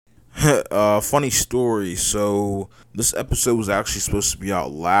Funny story. So this episode was actually supposed to be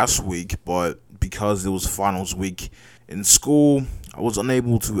out last week, but because it was finals week in school, I was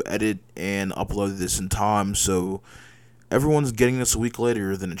unable to edit and upload this in time. So everyone's getting this a week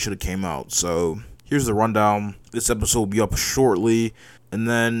later than it should have came out. So here's the rundown. This episode will be up shortly, and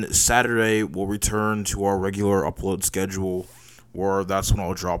then Saturday we'll return to our regular upload schedule, where that's when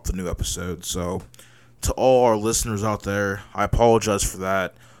I'll drop the new episode. So to all our listeners out there, I apologize for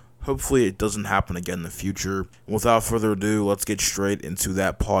that. Hopefully it doesn't happen again in the future. Without further ado, let's get straight into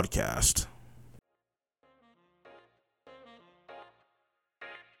that podcast.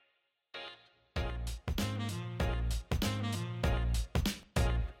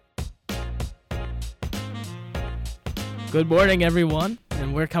 Good morning, everyone,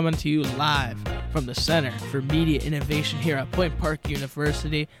 and we're coming to you live from the Center for Media Innovation here at Point Park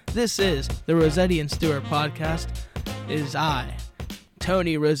University. This is the Rossetti and Stewart podcast. It is I,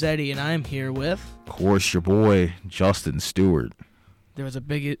 Tony Rossetti, and I'm here with... Of course, your boy, Justin Stewart. There was a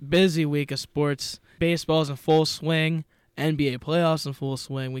busy week of sports. Baseball's in full swing. NBA playoffs in full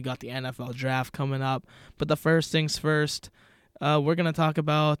swing. We got the NFL draft coming up. But the first things first, we're going to talk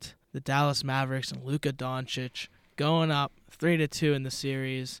about the Dallas Mavericks and Luka Doncic going up 3-2 in the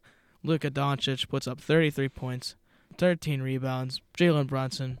series. Luka Doncic puts up 33 points, 13 rebounds. Jalen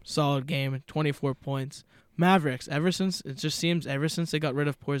Brunson, solid game, 24 points. Mavericks, ever since they got rid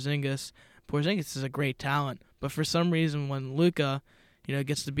of Porzingis is a great talent. But for some reason, when Luka,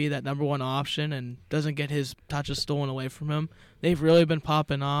 gets to be that number one option and doesn't get his touches stolen away from him, they've really been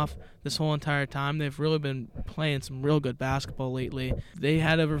popping off this whole entire time. They've really been playing some real good basketball lately. They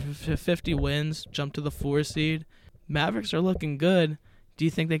had over 50 wins, jumped to the 4 seed. Mavericks are looking good. Do you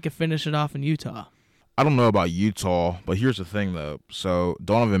think they could finish it off in Utah? I don't know about Utah, but here's the thing, though. So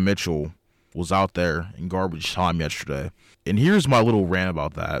Donovan Mitchell was out there in garbage time yesterday. And here's my little rant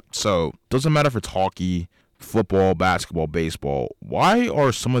about that. So doesn't matter if it's hockey, football, basketball, baseball. Why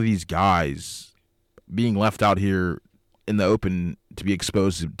are some of these guys being left out here in the open to be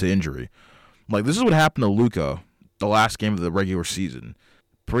exposed to injury? Like, this is what happened to Luka the last game of the regular season.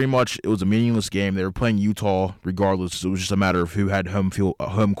 Pretty much, it was a meaningless game. They were playing Utah regardless. It was just a matter of who had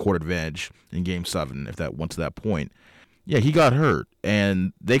home court advantage in Game 7, if that went to that point. Yeah, he got hurt,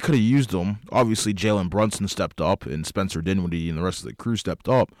 and they could have used him. Obviously, Jalen Brunson stepped up, and Spencer Dinwiddie and the rest of the crew stepped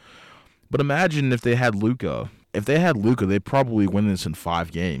up. But imagine if they had Luka. If they had Luka, they'd probably win this in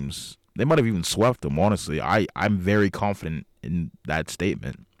 5 games. They might have even swept them, honestly. I'm very confident in that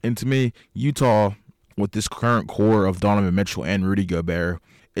statement. And to me, Utah, with this current core of Donovan Mitchell and Rudy Gobert,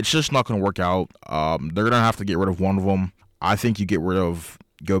 it's just not going to work out. They're going to have to get rid of one of them. I think you get rid of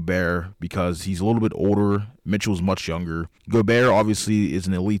Gobert because he's a little bit older. Mitchell's much younger. Gobert obviously is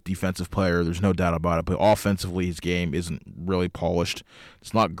an elite defensive player. There's no doubt about it. But offensively, his game isn't really polished.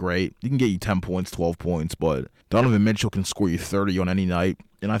 It's not great. He can get you 10 points, 12 points, but Donovan Mitchell can score you 30 on any night.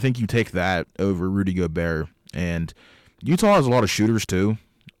 And I think you take that over Rudy Gobert. And Utah has a lot of shooters too,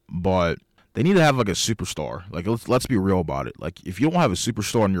 but they need to have like a superstar. Like, let's be real about it. Like, if you don't have a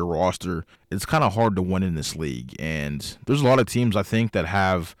superstar on your roster, it's kind of hard to win in this league. And there's a lot of teams, I think, that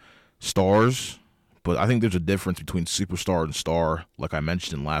have stars, but I think there's a difference between superstar and star, like I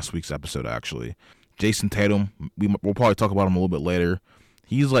mentioned in last week's episode, actually. Jason Tatum, we'll probably talk about him a little bit later.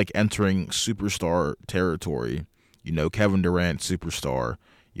 He's like entering superstar territory. Kevin Durant, superstar.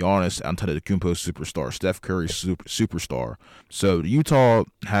 Giannis Antetokounmpo, superstar. Steph Curry, superstar. So Utah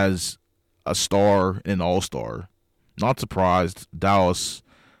has a star and an all-star. Not surprised. Dallas,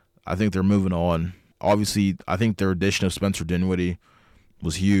 I think they're moving on. Obviously, I think their addition of Spencer Dinwiddie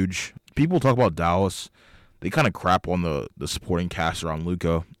was huge. People talk about Dallas. They kind of crap on the supporting cast around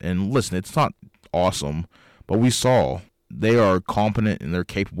Luka. And listen, it's not awesome, but we saw they are competent and they're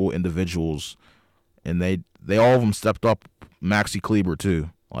capable individuals. And they all of them stepped up. Maxi Kleber,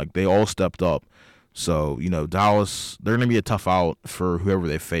 too. Like, they all stepped up. So, Dallas, they're going to be a tough out for whoever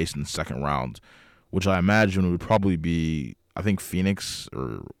they face in the second round, which I imagine would probably be, I think, Phoenix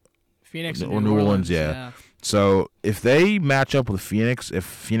or New Orleans. Yeah. So, if they match up with Phoenix, if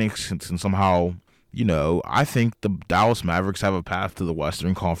Phoenix can somehow, I think the Dallas Mavericks have a path to the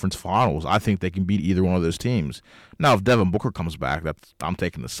Western Conference Finals. I think they can beat either one of those teams. Now, if Devin Booker comes back, I'm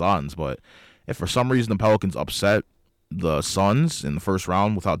taking the Suns. But if for some reason the Pelicans upset the Suns in the first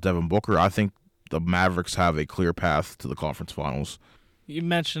round without Devin Booker, I think the Mavericks have a clear path to the conference finals. You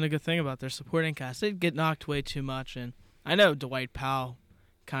mentioned a good thing about their supporting cast. They get knocked way too much, and I know Dwight Powell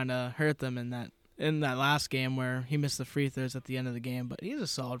kind of hurt them in that last game where he missed the free throws at the end of the game, but he's a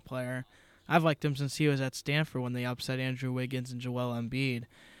solid player. I've liked him since he was at Stanford when they upset Andrew Wiggins and Joel Embiid.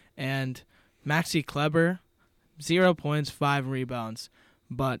 And Maxi Kleber, 0 points, 5 rebounds.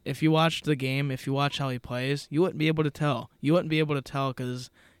 But if you watch the game, if you watch how he plays, you wouldn't be able to tell. You wouldn't be able to tell because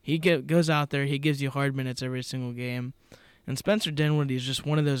he goes out there, he gives you hard minutes every single game. And Spencer Dinwiddie is just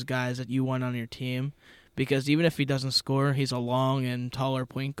one of those guys that you want on your team because even if he doesn't score, he's a long and taller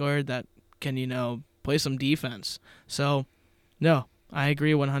point guard that can, play some defense. So, no, I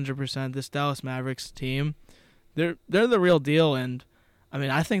agree 100%. This Dallas Mavericks team, they're the real deal, and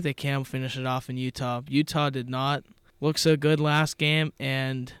I think they can finish it off in Utah. Utah did not look so good last game,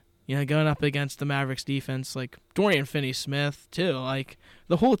 and going up against the Mavericks defense, like Dorian Finney-Smith too, like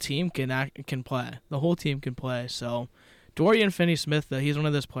the whole team can play. The whole team can play. So Dorian Finney-Smith, though, he's one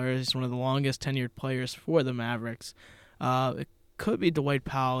of those players. He's one of the longest tenured players for the Mavericks. It could be Dwight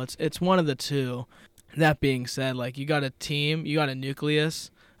Powell. It's one of the two. That being said, like you got a team, you got a nucleus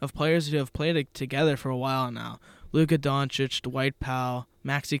of players who have played together for a while now. Luka Doncic, Dwight Powell,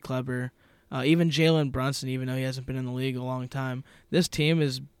 Maxi Kleber, even Jalen Brunson, even though he hasn't been in the league a long time. This team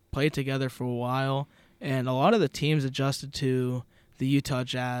has played together for a while, and a lot of the teams adjusted to the Utah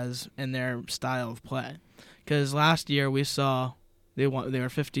Jazz and their style of play. Because last year we saw they won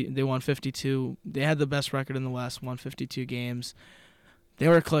 52. They had the best record in the West, won 52 games. They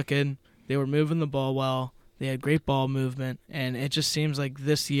were clicking. They were moving the ball well. They had great ball movement, and it just seems like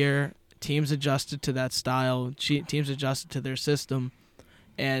this year teams adjusted to that style. Teams adjusted to their system,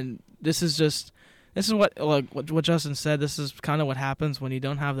 and this is what Justin said. This is kind of what happens when you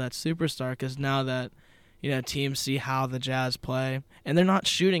don't have that superstar. Because now that teams see how the Jazz play, and they're not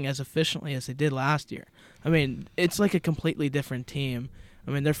shooting as efficiently as they did last year. It's like a completely different team.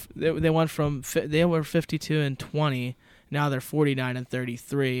 They went from they were 52-20. Now they're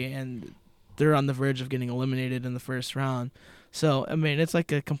 49-33, and they're on the verge of getting eliminated in the first round. So, it's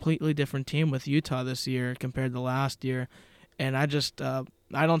like a completely different team with Utah this year compared to last year. And I just I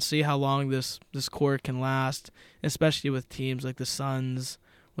don't see how long this core can last, especially with teams like the Suns,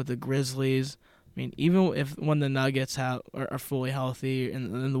 with the Grizzlies. Even when the Nuggets are fully healthy,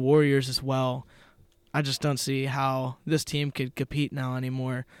 and the Warriors as well, I just don't see how this team could compete now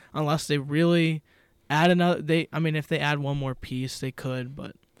anymore unless they really add another. If they add one more piece, they could,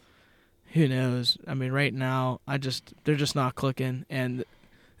 but who knows? Right now, they're just not clicking, and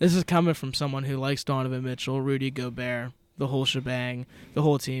this is coming from someone who likes Donovan Mitchell, Rudy Gobert, the whole shebang, the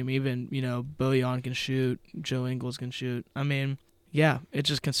whole team. Even Bojan can shoot, Joe Ingles can shoot. Yeah, it's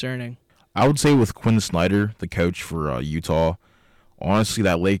just concerning. I would say with Quinn Snyder, the coach for Utah, honestly,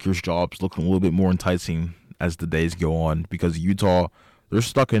 that Lakers job's looking a little bit more enticing as the days go on because Utah, they're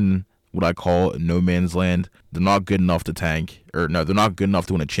stuck in what I call no man's land. They're not good enough to tank, they're not good enough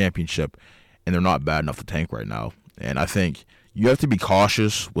to win a championship, and they're not bad enough to tank right now. And I think you have to be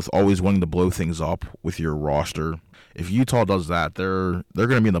cautious with always wanting to blow things up with your roster. If Utah does that, they're going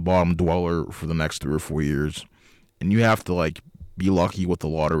to be in the bottom dweller for the next 3 or 4 years, and you have to be lucky with the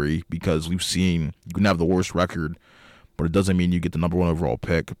lottery because we've seen you can have the worst record, but it doesn't mean you get the number 1 overall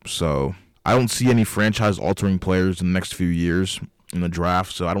pick. So I don't see any franchise-altering players in the next few years in the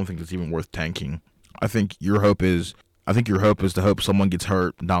draft, so I don't think it's even worth tanking. I think your hope is to hope someone gets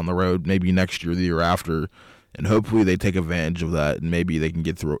hurt down the road, maybe next year or the year after, and hopefully they take advantage of that and maybe they can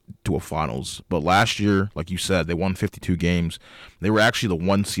get through to a finals. But last year, like you said, they won 52 games. They were actually the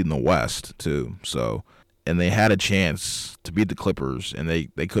 1 seed in the West, too. And they had a chance to beat the Clippers, and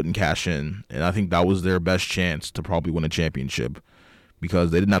they couldn't cash in. And I think that was their best chance to probably win a championship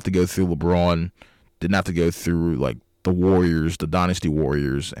because they didn't have to go through LeBron, didn't have to go through, the Warriors, the Dynasty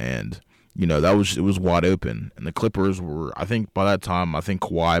Warriors, and, it was wide open. And the Clippers were, I think by that time,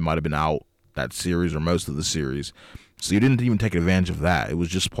 Kawhi might have been out that series or most of the series. So you didn't even take advantage of that. It was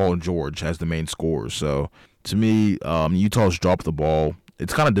just Paul George as the main scorer. So to me, Utah's dropped the ball.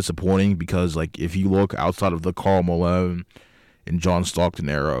 It's kind of disappointing because, if you look outside of the Karl Malone and John Stockton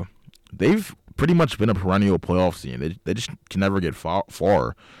era, they've pretty much been a perennial playoff team. They just can never get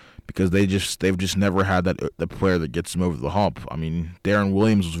far because they've just never had the player that gets them over the hump. Darren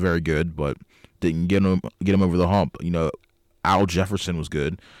Williams was very good, but didn't get him over the hump. Al Jefferson was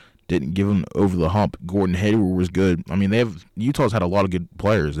good, didn't give him over the hump. Gordon Hayward was good. Utah's had a lot of good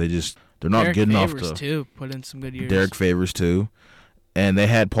players. They're not Derek good Favors enough to too, put in some good years. Derek Favors too. And they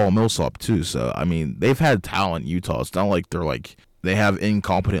had Paul Millsap too, so they've had talent in Utah. It's not like they have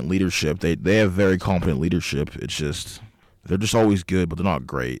incompetent leadership. They have very competent leadership. It's just they're just always good, but they're not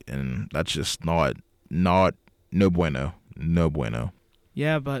great, and that's just not no bueno.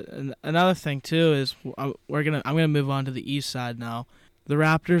 Yeah, but another thing too is I'm gonna move on to the East side now. The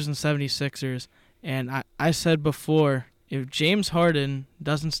Raptors and 76ers, and I said before, if James Harden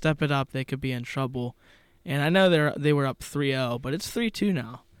doesn't step it up, they could be in trouble. And I know they were up 3-0, but it's 3-2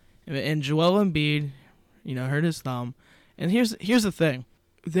 now. And Joel Embiid, hurt his thumb. And here's the thing.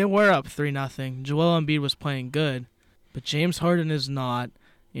 they were up 3-0. Joel Embiid was playing good, but James Harden is not.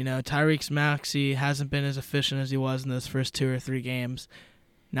 Tyrese Maxey hasn't been as efficient as he was in those first 2 or 3 games.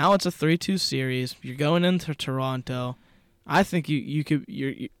 Now it's a 3-2 series. You're going into Toronto. I think you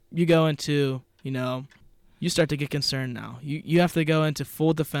go into, you start to get concerned now. You have to go into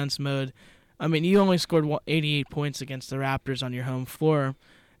full defense mode. I mean, you only scored 88 points against the Raptors on your home floor,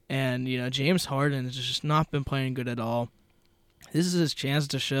 and James Harden has just not been playing good at all. This is his chance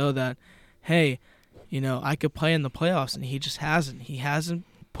to show that, hey, I could play in the playoffs, and he just hasn't. He hasn't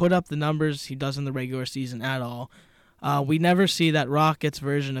put up the numbers he does in the regular season at all. We never see that Rockets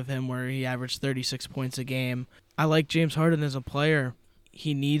version of him where he averaged 36 points a game. I like James Harden as a player.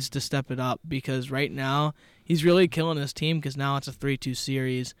 He needs to step it up because right now he's really killing his team because now it's a 3-2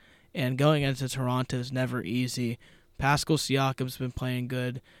 series, and going into Toronto is never easy. Pascal Siakam's been playing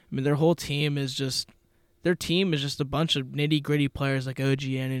good. I mean, their team is just a bunch of nitty-gritty players like OG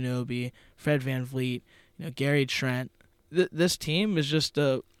Anunoby, Fred VanVleet, Gary Trent. This team is just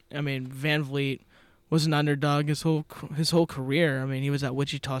Van Vliet was an underdog his whole career. I mean, he was at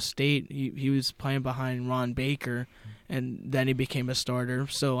Wichita State. He was playing behind Ron Baker, and then he became a starter.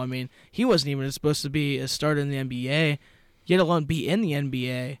 So, I mean, he wasn't even supposed to be a starter in the NBA, yet alone be in the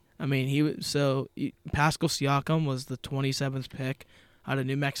NBA. I mean, Pascal Siakam was the 27th pick out of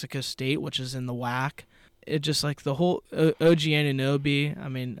New Mexico State, which is in the WAC. It just like the whole OG Anunoby, I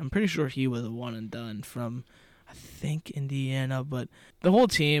mean, I'm pretty sure he was a one and done from, I think, Indiana, but the whole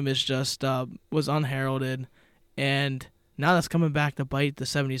team is just was unheralded, and now that's coming back to bite the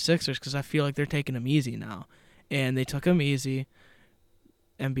 76ers because I feel like they're taking him easy now, and they took him easy.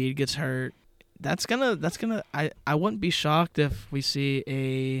 Embiid gets hurt. I wouldn't be shocked if we see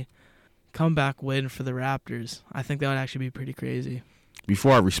a comeback win for the Raptors. I think that would actually be pretty crazy.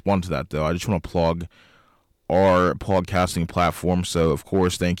 Before I respond to that, though, I just want to plug our podcasting platform. So, of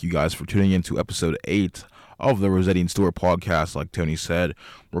course, thank you guys for tuning in to episode 8 of the Rossetti and Stewart podcast. Like Tony said,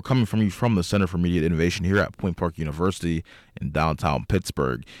 we're coming from you from the Center for Media Innovation here at Point Park University in downtown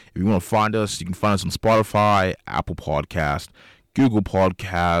Pittsburgh. If you want to find us, you can find us on Spotify, Apple Podcast, Google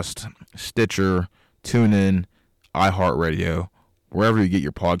Podcast, Stitcher, TuneIn, iHeartRadio. Wherever you get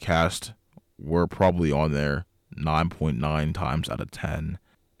your podcast, we're probably on there 9.9 times out of 10.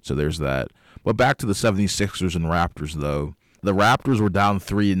 So there's that. But back to the 76ers and Raptors, though. The Raptors were down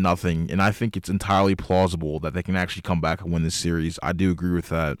 3-0, and I think it's entirely plausible that they can actually come back and win this series. I do agree with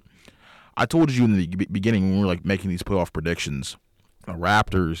that. I told you in the beginning when we were making these playoff predictions, the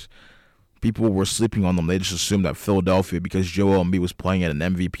Raptors, people were sleeping on them. They just assumed that Philadelphia, because Joel Embiid was playing at an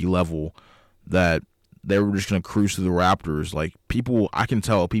MVP level, that they were just going to cruise through the Raptors. I can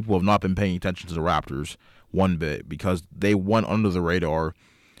tell people have not been paying attention to the Raptors one bit because they went under the radar,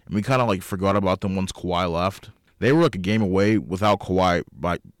 and we kind of forgot about them once Kawhi left. They were a game away without Kawhi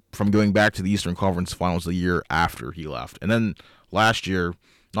from going back to the Eastern Conference Finals the year after he left. And then last year,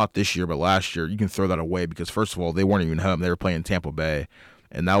 not this year, but last year, you can throw that away because, first of all, they weren't even home. They were playing Tampa Bay.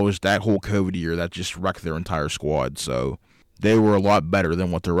 And that was that whole COVID year that just wrecked their entire squad. So they were a lot better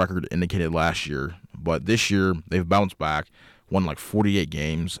than what their record indicated last year. But this year, they've bounced back, won 48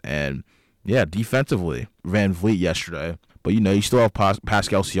 games. And, yeah, defensively, Van Vliet yesterday. But, you still have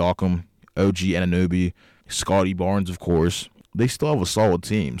Pascal Siakam, OG Anunoby, Scotty Barnes, of course. They still have a solid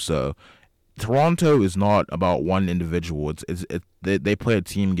team. So Toronto is not about one individual. They play a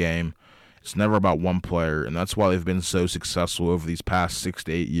team game. It's never about one player, and that's why they've been so successful over these past 6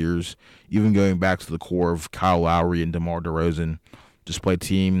 to 8 years, even going back to the core of Kyle Lowry and DeMar DeRozan. Just play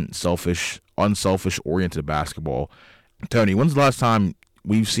team, unselfish-oriented basketball. Tony, when's the last time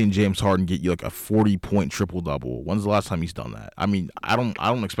we've seen James Harden get you a 40-point triple-double? When's the last time he's done that? I mean, I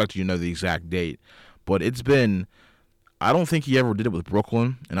don't expect you to know the exact date, but it's been – I don't think he ever did it with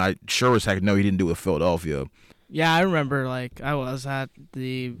Brooklyn, and I sure as heck know he didn't do it with Philadelphia. Yeah, I remember, I was at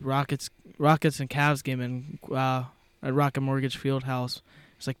the Rockets and Cavs game at Rocket Mortgage Fieldhouse.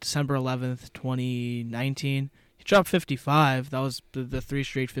 It was December 11th, 2019. He dropped 55. That was the 3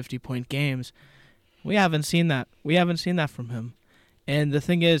 straight 50-point games. We haven't seen that. We haven't seen that from him. And the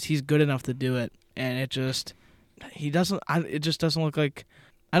thing is, he's good enough to do it. And it just doesn't look like,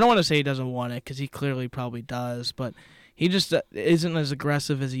 I don't want to say he doesn't want it because he clearly probably does, but he just isn't as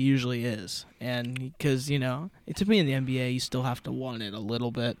aggressive as he usually is. And because, to be in the NBA, you still have to want it a little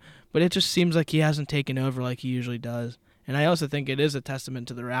bit. But it just seems like he hasn't taken over like he usually does. And I also think it is a testament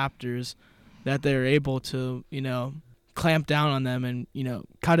to the Raptors that they're able to, clamp down on them and,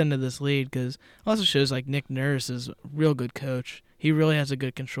 cut into this lead. Because it also shows Nick Nurse is a real good coach. He really has a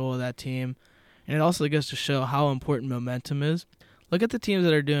good control of that team. And it also goes to show how important momentum is. Look at the teams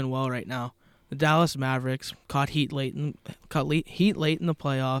that are doing well right now. the Dallas Mavericks caught heat late in the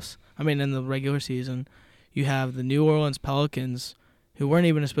playoffs. I mean, in the regular season. You have the New Orleans Pelicans, who weren't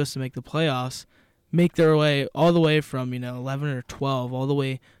even supposed to make the playoffs, make their way all the way from 11 or 12, all the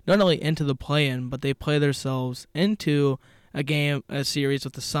way not only into the play-in, but they play themselves into a series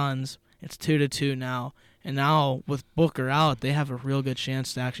with the Suns. It's 2-2 now, and now with Booker out, they have a real good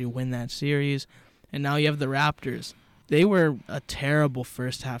chance to actually win that series. And now you have the Raptors. They were a terrible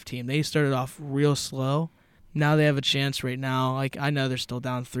first half team. They started off real slow. Now they have a chance right now. Like, I know they're still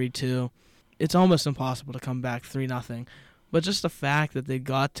down 3-2. It's almost impossible to come back 3-0. But just the fact that they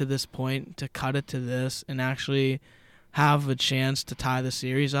got to this point to cut it to this and actually have a chance to tie the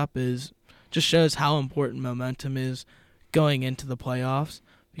series up just shows how important momentum is going into the playoffs.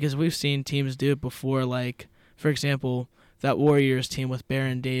 Because we've seen teams do it before, like, for example, that Warriors team with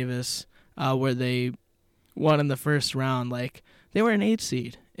Baron Davis, where they won in the first round. Like, they were an 8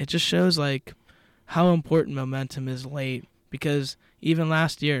 seed. It just shows, like, how important momentum is late. Because even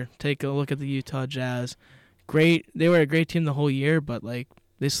last year, take a look at the Utah Jazz. They were a great team the whole year, but like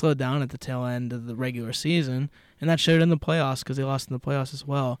they slowed down at the tail end of the regular season, and that showed in the playoffs because they lost in the playoffs as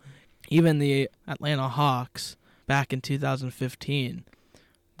well. Even the Atlanta Hawks back in 2015,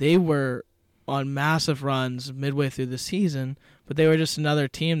 they were on massive runs midway through the season, but they were just another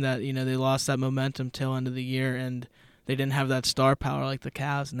team that they lost that momentum tail end of the year, and they didn't have that star power like the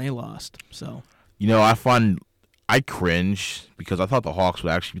Cavs, and they lost. So I cringe because I thought the Hawks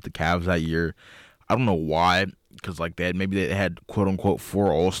would actually beat the Cavs that year. I don't know why, because like they had quote unquote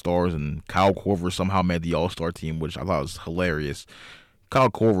 4 All-Stars, and Kyle Korver somehow made the All-Star team, which I thought was hilarious. Kyle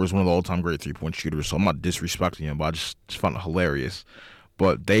Korver is one of the all-time great 3-point shooters, so I'm not disrespecting him, but I just found it hilarious.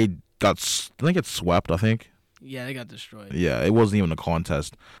 But they get swept, I think. Yeah, they got destroyed. Yeah, it wasn't even a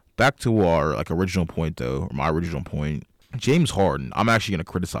contest. Back to our original point though, or my original point. James Harden, I'm actually going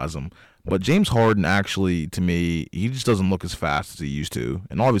to criticize him. But James Harden actually, to me, he just doesn't look as fast as he used to.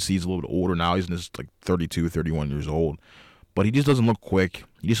 And obviously he's a little bit older now. He's just 32, 31 years old. But he just doesn't look quick.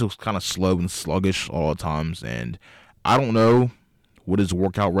 He just looks kind of slow and sluggish all the times. And I don't know what his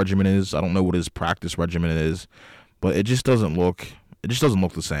workout regimen is. I don't know what his practice regimen is. But it just doesn't look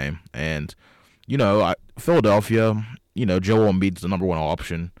the same. And, Philadelphia, Joel Embiid's the number one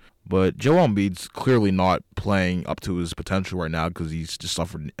option. But Joel Embiid's clearly not playing up to his potential right now because he's just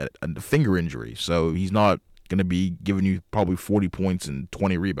suffered a finger injury. So he's not going to be giving you probably 40 points and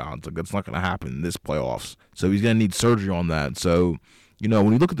 20 rebounds. Like, that's not going to happen in this playoffs. So he's going to need surgery on that. So,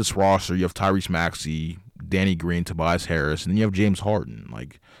 when you look at this roster, you have Tyrese Maxey, Danny Green, Tobias Harris, and then you have James Harden.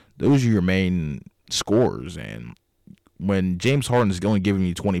 Like, those are your main scorers. And when James Harden is only giving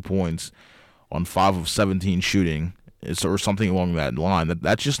you 20 points on 5 of 17 shooting, or something along that line,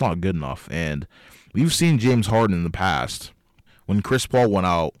 that's just not good enough. And we've seen James Harden in the past. When Chris Paul went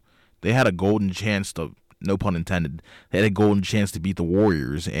out, they had a golden chance to, no pun intended, they had a golden chance to beat the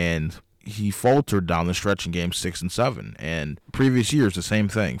Warriors, and he faltered down the stretch in games 6 and 7. And previous years, the same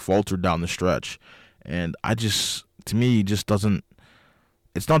thing, faltered down the stretch. And to me, he just doesn't,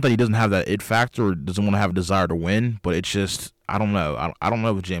 it's not that he doesn't have that it factor or doesn't want to have a desire to win, but it's just, I don't know. I don't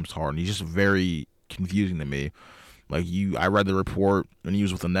know with James Harden. He's just very confusing to me. I read the report when he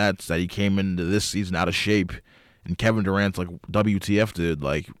was with the Nets that he came into this season out of shape, and Kevin Durant's WTF, dude.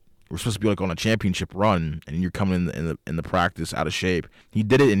 We're supposed to be on a championship run, and you're coming in the practice out of shape. He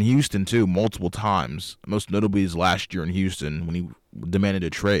did it in Houston too, multiple times. Most notably his last year in Houston when he demanded a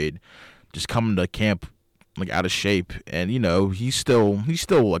trade, just coming to camp out of shape. And he's still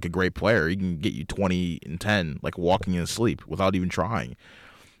a great player. He can get you 20 and 10 walking in his sleep without even trying.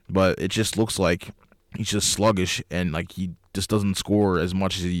 But it just looks like he's just sluggish, and he just doesn't score as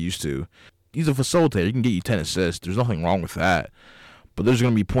much as he used to. He's a facilitator. He can get you 10 assists. There's nothing wrong with that. But there's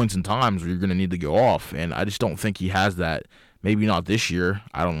going to be points and times where you're going to need to go off, and I just don't think he has that. Maybe not this year.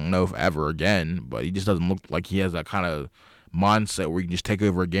 I don't know if ever again, but he just doesn't look like he has that kind of mindset where he can just take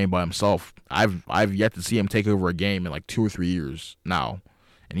over a game by himself. I've yet to see him take over a game in 2 or 3 years now,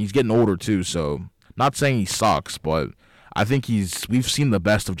 and he's getting older too. So not saying he sucks, but I think we've seen the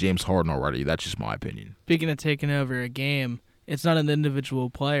best of James Harden already. That's just my opinion. Speaking of taking over a game, it's not an individual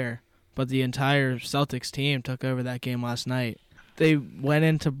player, but the entire Celtics team took over that game last night. They went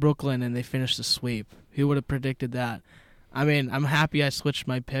into Brooklyn and they finished the sweep. Who would have predicted that? I mean, I'm happy I switched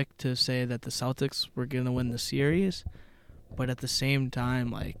my pick to say that the Celtics were going to win the series, but at the same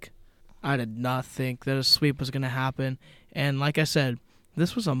time, I did not think that a sweep was going to happen. And like I said,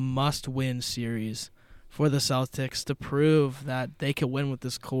 this was a must-win series for the Celtics to prove that they could win with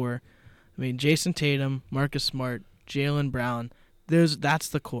this core. I mean, Jason Tatum, Marcus Smart, Jaylen Brown, that's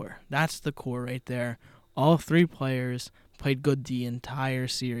the core. That's the core right there. All 3 players played good the entire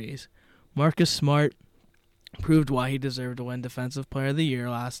series. Marcus Smart proved why he deserved to win Defensive Player of the Year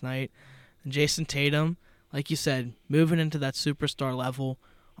last night. And Jason Tatum, like you said, moving into that superstar level.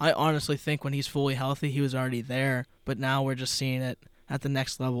 I honestly think when he's fully healthy, he was already there, but now we're just seeing it at the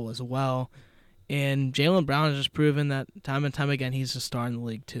next level as well. And Jaylen Brown has just proven that time and time again he's a star in the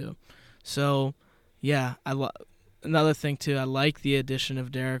league too. So, yeah, another thing too, I like the addition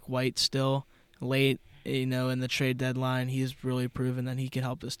of Derek White still late, in the trade deadline. He's really proven that he can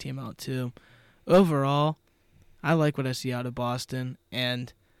help this team out too. Overall, I like what I see out of Boston,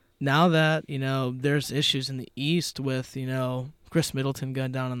 and now that, there's issues in the East with, Chris Middleton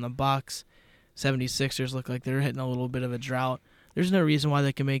going down on the Bucks, 76ers look like they're hitting a little bit of a drought. There's no reason why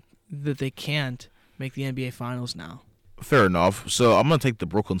they can't make the NBA Finals now. Fair enough. So I'm going to take the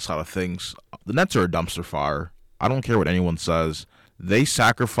Brooklyn side of things. The Nets are a dumpster fire. I don't care what anyone says. They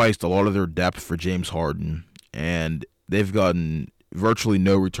sacrificed a lot of their depth for James Harden, and they've gotten virtually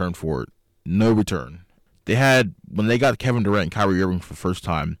no return for it. No return. When they got Kevin Durant and Kyrie Irving for the first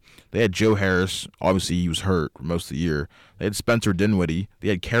time, they had Joe Harris. Obviously, he was hurt for most of the year. They had Spencer Dinwiddie. They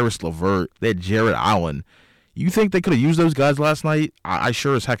had Karis LeVert. They had Jarrett Allen. You think they could have used those guys last night? I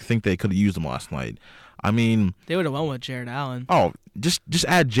sure as heck think they could have used them last night. I mean, they would have won with Jarrett Allen. Oh, just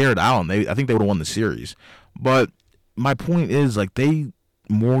add Jarrett Allen. I think they would have won the series. But my point is, they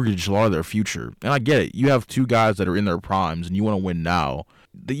mortgaged a lot of their future. And I get it. You have two guys that are in their primes, and you want to win now.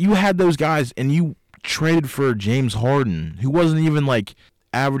 You had those guys, and you traded for James Harden, who wasn't even,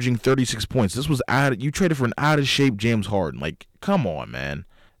 averaging 36 points. You traded for an out-of-shape James Harden. Come on, man.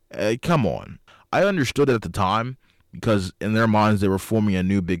 Come on. I understood it at the time because in their minds they were forming a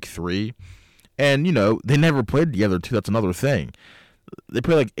new big three. And, they never played together, too. That's another thing. They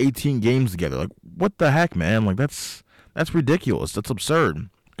played 18 games together. What the heck, man? That's ridiculous. That's absurd.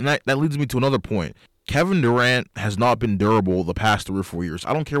 And that leads me to another point. Kevin Durant has not been durable the past 3 or 4 years.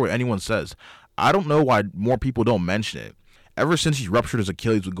 I don't care what anyone says. I don't know why more people don't mention it. Ever since he ruptured his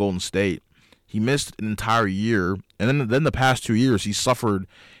Achilles with Golden State, he missed an entire year. And then the past 2 years, he suffered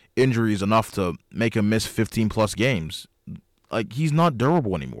injuries enough to make him miss 15-plus games. He's not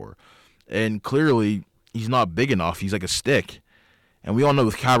durable anymore. And clearly, he's not big enough. He's like a stick. And we all know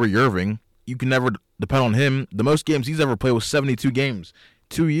with Kyrie Irving, you can never depend on him. The most games he's ever played was 72 games.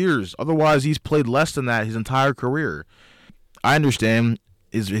 2 years. Otherwise, he's played less than that his entire career. I understand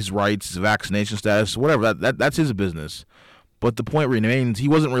his rights, his vaccination status, whatever. That's his business. But the point remains, he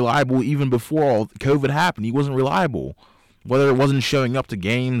wasn't reliable even before all COVID happened. He wasn't reliable. Whether it wasn't showing up to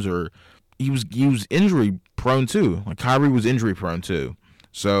games or he was injury prone too. Kyrie was injury prone too.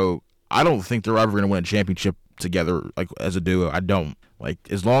 So I don't think they're ever going to win a championship together as a duo. I don't.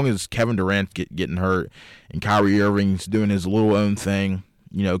 As long as Kevin Durant's getting hurt and Kyrie Irving's doing his little own thing,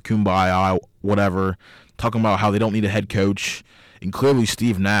 kumbaya, whatever, talking about how they don't need a head coach. And clearly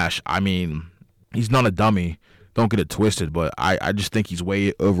Steve Nash, he's not a dummy. Don't get it twisted, but I just think he's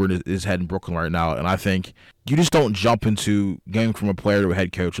way over his head in Brooklyn right now. And I think you just don't jump into going from a player to a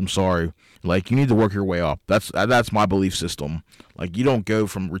head coach. I'm sorry. You need to work your way up. That's my belief system. You don't go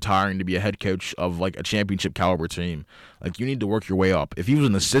from retiring to be a head coach of, a championship caliber team. You need to work your way up. If he was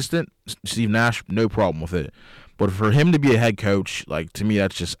an assistant, Steve Nash, no problem with it. But for him to be a head coach, to me,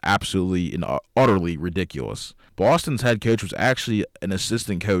 that's just absolutely and utterly ridiculous. Boston's head coach was actually an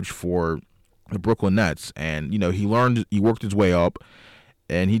assistant coach for the Brooklyn Nets, and he worked his way up,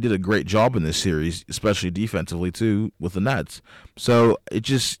 and he did a great job in this series, especially defensively too with the Nets. So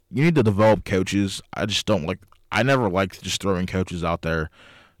you need to develop coaches. I never liked just throwing coaches out there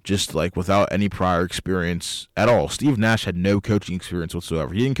just without any prior experience at all. Steve Nash had no coaching experience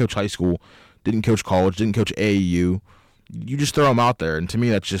whatsoever. He didn't coach high school, didn't coach college, didn't coach AAU. You just throw him out there, and to me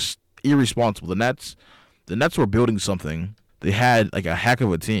that's just irresponsible. The Nets were building something. They had a heck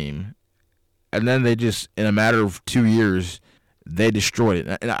of a team. And then they just, in a matter of 2 years, they destroyed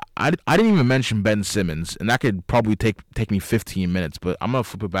it. And I didn't even mention Ben Simmons, and that could probably take me 15 minutes, but I'm going to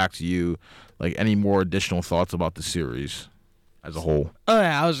flip it back to you. Any more additional thoughts about the series as a whole? Oh,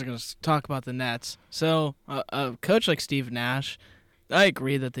 yeah, I was going to talk about the Nets. So, a coach like Steve Nash, I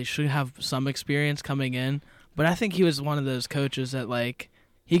agree that they should have some experience coming in, but I think he was one of those coaches that,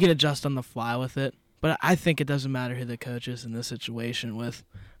 he can adjust on the fly with it. But I think it doesn't matter who the coach is in this situation with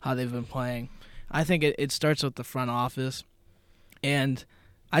how they've been playing. I think it starts with the front office. And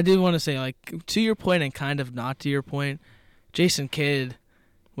I do want to say, to your point and kind of not to your point, Jason Kidd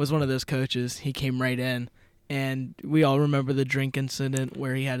was one of those coaches. He came right in, and we all remember the drink incident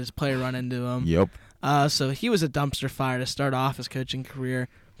where he had his player run into him. Yep. So he was a dumpster fire to start off his coaching career,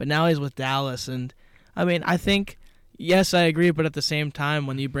 but now he's with Dallas. And, I think, yes, I agree, but at the same time,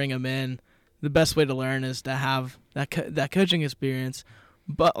 when you bring him in, the best way to learn is to have that coaching experience.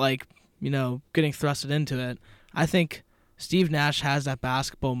 But, getting thrusted into it. I think Steve Nash has that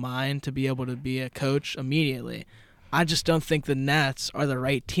basketball mind to be able to be a coach immediately. I just don't think the Nets are the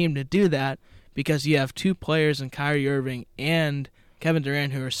right team to do that because you have two players in Kyrie Irving and Kevin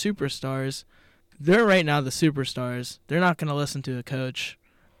Durant who are superstars. They're right now the superstars. They're not going to listen to a coach,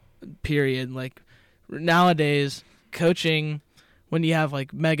 period. Like, nowadays, coaching, when you have,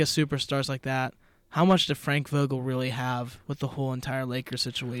 like, mega superstars like that, how much did Frank Vogel really have with the whole entire Lakers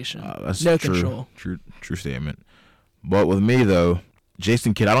situation? That's no true, control. True statement. But with me, though,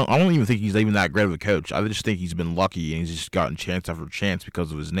 Jason Kidd, I don't even think he's even that great of a coach. I just think he's been lucky and he's just gotten chance after chance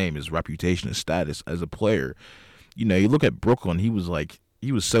because of his name, his reputation, his status as a player. You look at Brooklyn, he was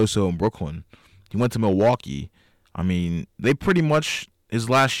so in Brooklyn. He went to Milwaukee. I mean, they pretty much, his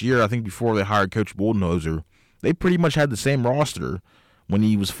last year, I think before they hired Coach Budenholzer, they pretty much had the same roster when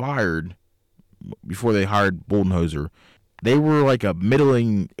he was fired before they hired Budenholzer. They were like a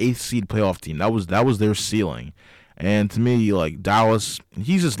middling 8th seed playoff team. That was their ceiling. And to me, like, Dallas,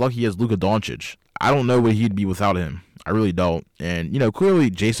 he's just lucky he has Luka Doncic. I don't know what he'd be without him. I really don't. And, clearly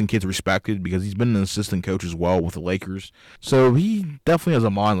Jason Kidd's respected because he's been an assistant coach as well with the Lakers. So he definitely has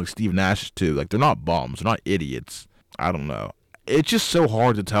a mind like Steve Nash, too. Like, they're not bums. They're not idiots. I don't know. It's just so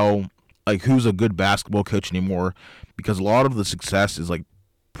hard to tell, like, who's a good basketball coach anymore because a lot of the success is, like,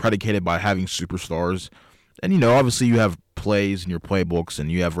 predicated by having superstars. And, obviously you have plays in your playbooks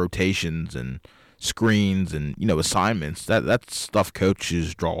and you have rotations and screens and, assignments. That's stuff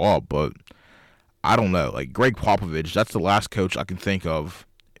coaches draw up, but I don't know. Like, Greg Popovich, that's the last coach I can think of.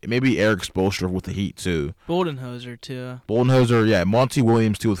 Maybe Eric Spoelstra with the Heat, too. Budenholzer, too. Budenholzer, yeah. Monty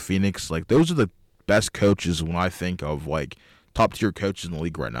Williams, too, with Phoenix. Like, those are the best coaches when I think of, like, top-tier coaches in the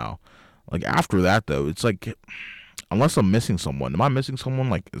league right now. Like, after that, though, it's like, unless I'm missing someone. Am I missing someone,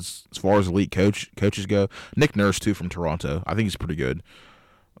 like, as far as elite coaches go? Nick Nurse, too, from Toronto. I think he's pretty good.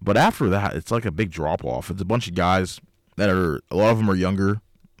 But after that, it's like a big drop-off. It's a bunch of guys that a lot of them are younger.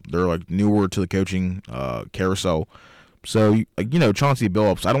 They're, like, newer to the coaching carousel. So, Chauncey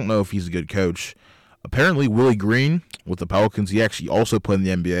Billups, I don't know if he's a good coach. Apparently, Willie Green with the Pelicans, he actually also played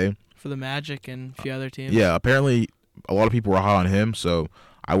in the NBA. For the Magic and a few other teams. Yeah, apparently a lot of people were high on him, so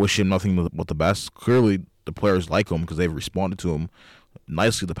I wish him nothing but the best. Clearly, the players like him because they've responded to him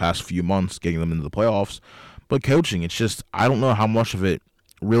nicely the past few months, getting them into the playoffs. But coaching, it's just, I don't know how much of it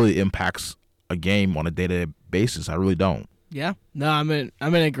really impacts a game on a day-to-day basis. I really don't. Yeah. No, I'm in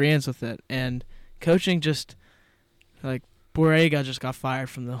agreement with it. And coaching just, like, Borrega just got fired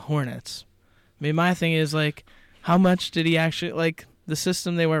from the Hornets. I mean, my thing is, like, how much did he actually, like, the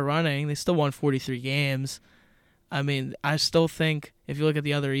system they were running, they still won 43 games. I mean, I still think if you look at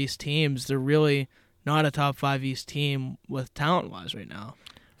the other East teams, they're really not a top 5 East team with talent-wise right now,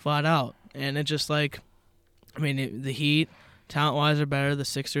 flat out. And it's just like, I mean, the Heat, talent-wise, are better. The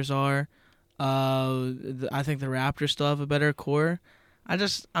Sixers are. I think the Raptors still have a better core. I'm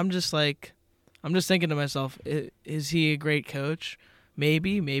just thinking to myself, is he a great coach?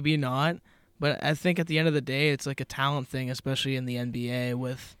 Maybe, maybe not. But I think at the end of the day, it's like a talent thing, especially in the NBA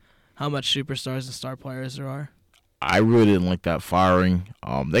with how much superstars and star players there are. I really didn't like that firing.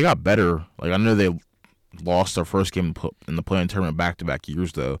 They got better. Like, I know they lost their first game in the play-in tournament back-to-back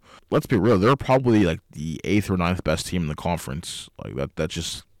years, though. Let's be real. They're probably, like, the 8th or 9th best team in the conference. Like, that's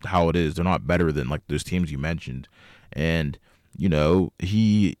just how it is. They're not better than, like, those teams you mentioned. And,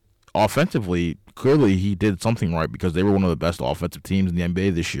 he offensively, clearly he did something right because they were one of the best offensive teams in the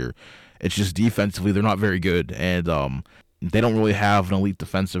NBA this year. It's just defensively they're not very good. And they don't really have an elite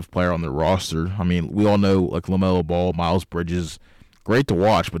defensive player on their roster. I mean, we all know, like, LaMelo Ball, Miles Bridges, great to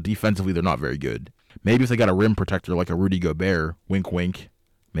watch, but defensively they're not very good. Maybe if they got a rim protector like a Rudy Gobert, wink, wink,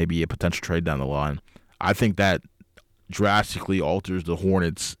 maybe a potential trade down the line. I think that drastically alters the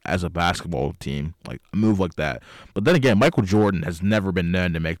Hornets as a basketball team, like a move like that. But then again, Michael Jordan has never been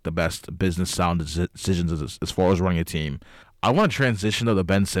known to make the best business sound decisions as far as running a team. I want to transition to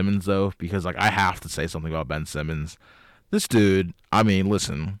Ben Simmons, though, because, like, I have to say something about Ben Simmons. This dude, I mean,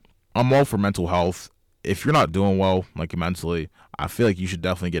 listen, I'm all for mental health. If you're not doing well, like, mentally, I feel like you should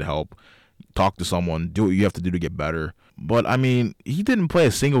definitely get help. Talk to someone, do what you have to do to get better. But, I mean, he didn't play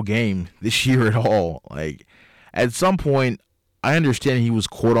a single game this year at all. Like, at some point, I understand he was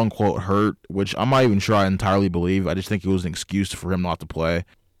quote-unquote hurt, which I'm not even sure I entirely believe. I just think it was an excuse for him not to play.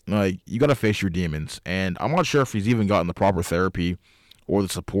 Like, you got to face your demons. And I'm not sure if he's even gotten the proper therapy or the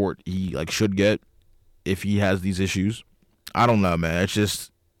support he, like, should get if he has these issues. I don't know, man. It's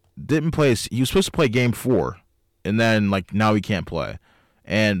just didn't play. He was supposed to play game 4, and then, like, now he can't play.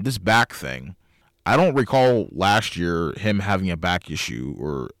 And this back thing, I don't recall last year him having a back issue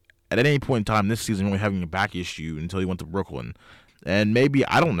or at any point in time this season really having a back issue until he went to Brooklyn. And maybe,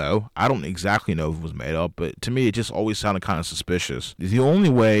 I don't know. I don't exactly know if it was made up, but to me, it just always sounded kind of suspicious. The only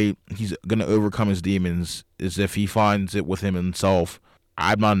way he's going to overcome his demons is if he finds it with himself.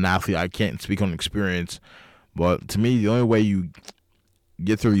 I'm not an athlete. I can't speak on experience. But to me, the only way you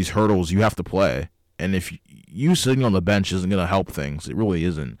get through these hurdles, you have to play. And if you sitting on the bench isn't going to help things, it really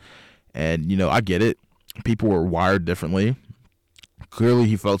isn't. And, I get it. People were wired differently. Clearly,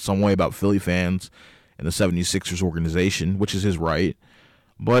 he felt some way about Philly fans and the 76ers organization, which is his right.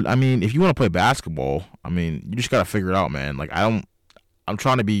 But, if you want to play basketball, you just got to figure it out, man. I'm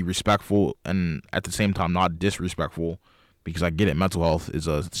trying to be respectful and at the same time not disrespectful because I get it. Mental health is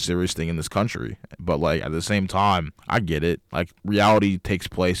a serious thing in this country. But, at the same time, I get it. Reality takes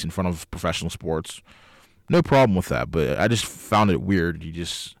place in front of professional sports. No problem with that. But I just found it weird. He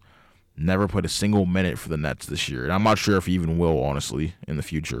just never played a single minute for the Nets this year. And I'm not sure if he even will, honestly, in the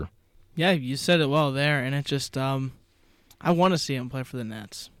future. Yeah, you said it well there, and it just I want to see him play for the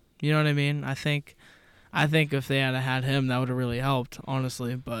Nets. You know what I mean? I think if they had him, that would have really helped,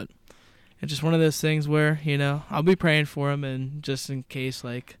 honestly. But it's just one of those things where I'll be praying for him, and just in case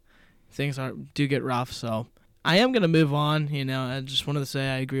things do get rough. So I am gonna move on. I just wanted to say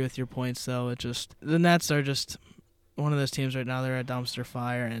I agree with your points, though. It just the Nets are just one of those teams right now. They're a dumpster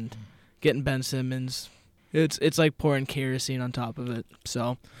fire, and getting Ben Simmons, it's like pouring kerosene on top of it.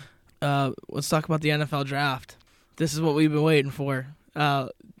 So. Let's talk about the NFL draft. This is what we've been waiting for.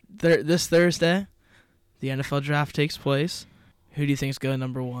 This Thursday, the NFL draft takes place. Who do you think's going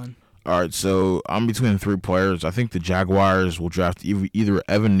number one? All right, so I'm between 3 players. I think the Jaguars will draft either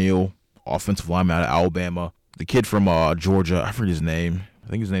Evan Neal, offensive lineman out of Alabama, the kid from Georgia. I forget his name. I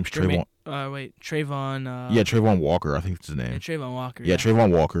think his name's Trayvon. Trayvon. Yeah, Trayvon Walker. I think that's his name. Yeah, Trayvon Walker. Yeah,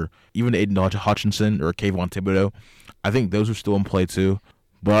 Trayvon Walker. Even Aiden Hutchinson or Kayvon Thibodeau. I think those are still in play too.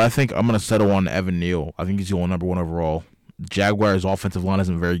 But I think I'm going to settle on Evan Neal. I think he's going number 1 overall. Jaguars' offensive line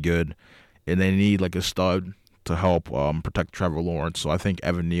isn't very good, and they need a stud to help protect Trevor Lawrence. So I think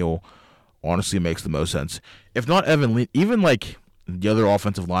Evan Neal honestly makes the most sense. If not Evan, even the other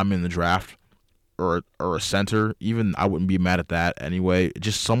offensive lineman in the draft or a center, even I wouldn't be mad at that anyway.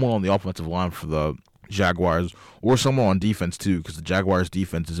 Just someone on the offensive line for the Jaguars or someone on defense too, because the Jaguars'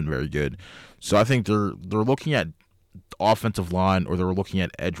 defense isn't very good. So I think they're looking at offensive line or they're looking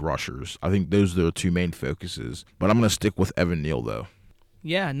at edge rushers. I think those are their 2 main focuses. But I'm going to stick with Evan Neal, though.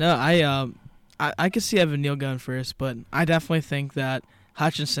 Yeah, no, I could see Evan Neal going first, but I definitely think that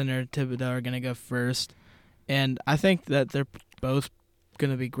Hutchinson or Thibodeau are going to go first. And I think that they're both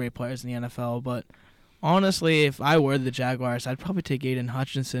going to be great players in the NFL. But honestly, if I were the Jaguars, I'd probably take Aiden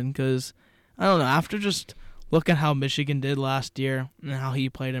Hutchinson because, I don't know, after just looking at how Michigan did last year and how he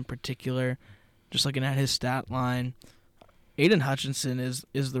played in particular, just looking at his stat line, Aiden Hutchinson is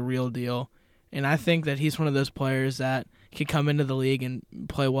the real deal. And I think that he's one of those players that can come into the league and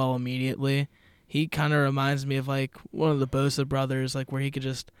play well immediately. He kind of reminds me of one of the Bosa brothers, where he could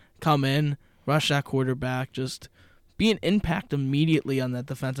just come in, rush that quarterback, just be an impact immediately on that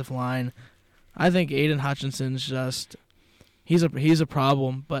defensive line. I think Aiden Hutchinson's just he's a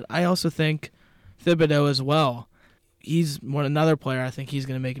problem, but I also think Thibodeau as well. He's another player. I think he's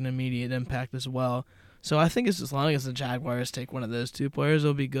going to make an immediate impact as well. So I think as long as the Jaguars take one of those 2 players,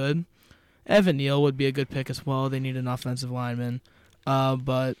 it'll be good. Evan Neal would be a good pick as well. They need an offensive lineman.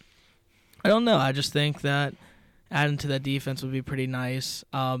 But I don't know. I just think that adding to that defense would be pretty nice.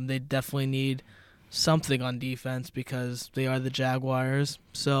 They definitely need something on defense because they are the Jaguars.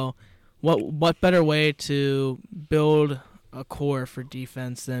 So what better way to build a core for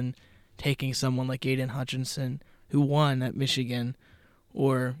defense than taking someone like Aiden Hutchinson, who won at Michigan,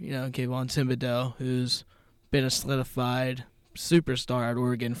 or Kayvon Thibodeau, who's been a solidified superstar at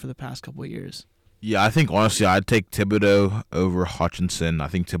Oregon for the past couple of years. Yeah, I think honestly I'd take Thibodeau over Hutchinson. I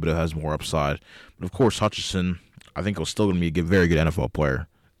think Thibodeau has more upside. But of course Hutchinson, I think, is still going to be a very good NFL player.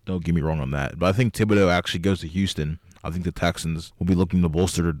 Don't get me wrong on that. But I think Thibodeau actually goes to Houston. I think the Texans will be looking to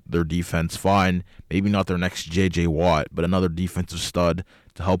bolster their defense. Fine, maybe not their next J.J. Watt, but another defensive stud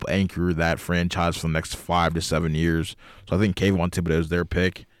to help anchor that franchise for the next 5 to 7 years. So I think Kayvon Thibodeau is their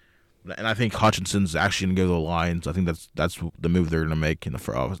pick. And I think Hutchinson's actually going to go to the Lions. I think that's the move they're going to make in their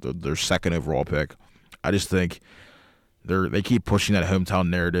 2nd overall pick. I just think they keep pushing that hometown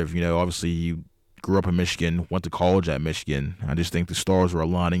narrative. Obviously he grew up in Michigan, went to college at Michigan. I just think the stars are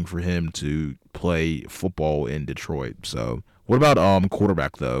aligning for him to play football in Detroit. So what about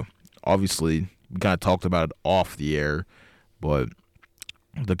quarterback, though? Obviously, we kind of talked about it off the air, but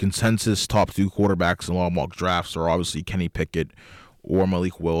the consensus top 2 quarterbacks in all mock drafts are obviously Kenny Pickett or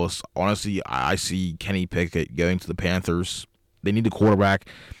Malik Willis. Honestly, I see Kenny Pickett going to the Panthers. They need a quarterback.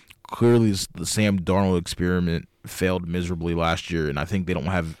 clearly the Sam Darnold experiment failed miserably last year, and I think they don't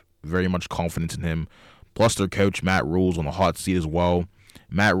have very much confidence in him. Plus, their coach, Matt Rule's on the hot seat as well.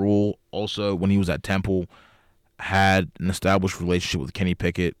 Matt Rule, also, when he was at Temple, had an established relationship with Kenny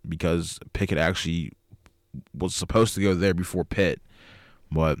Pickett because Pickett actually was supposed to go there before Pitt.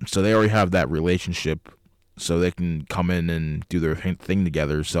 But so they already have that relationship, so they can come in and do their thing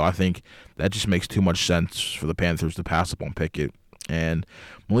together. So I think that just makes too much sense for the Panthers to pass up on Pickett. And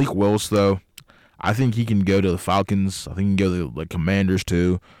Malik Willis, though, I think he can go to the Falcons. I think he can go to the Commanders,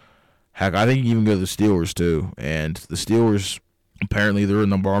 too. Heck, I think he can even go to the Steelers, too. And the Steelers, apparently they're in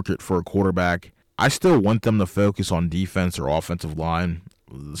the market for a quarterback. I still want them to focus on defense or offensive line.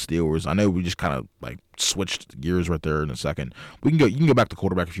 The Steelers. I know we just kind of switched gears right there in a second. You can go back to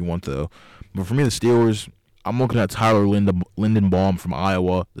quarterback if you want, though. But for me, the Steelers, I'm looking at Tyler Lindenbaum from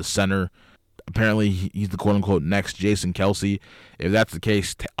Iowa, the center. Apparently, he's the quote-unquote next Jason Kelsey. If that's the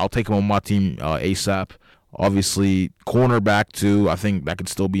case, I'll take him on my team ASAP. Obviously, cornerback, too, I think that could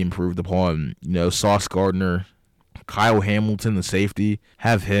still be improved upon. Sauce Gardner, Kyle Hamilton, the safety.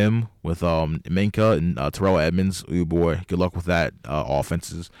 Have him with Minka and Terrell Edmonds. Ooh, boy, good luck with that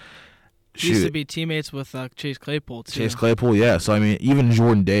offenses. He used to be teammates with Chase Claypool, too. Chase Claypool, yeah. So, even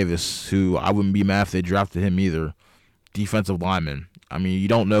Jordan Davis, who I wouldn't be mad if they drafted him either, defensive lineman. You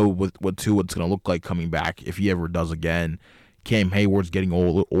don't know what Tua's going to look like coming back if he ever does again. Cam Hayward's getting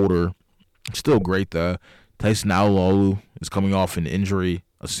older. Still great, though. Tyson Alualu is coming off an injury,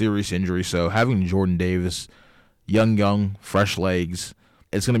 a serious injury. So having Jordan Davis, young, fresh legs,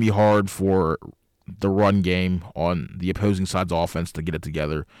 it's going to be hard for the run game on the opposing side's offense to get it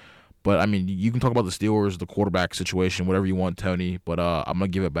together. But, you can talk about the Steelers, the quarterback situation, whatever you want, Tony. But I'm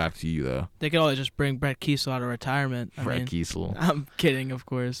going to give it back to you, though. They could always just bring Brett Kiesel out of retirement. Brett Kiesel. I'm kidding, of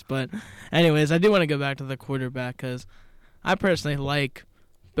course. But anyways, I do want to go back to the quarterback because I personally like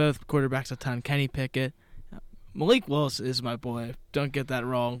both quarterbacks a ton. Kenny Pickett. Malik Willis is my boy. Don't get that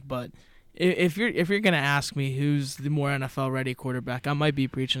wrong. But if you're going to ask me who's the more NFL-ready quarterback, I might be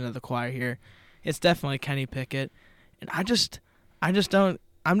preaching to the choir here. It's definitely Kenny Pickett. And I just don't...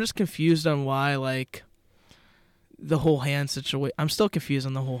 I'm just confused on why, the whole hand situation. I'm still confused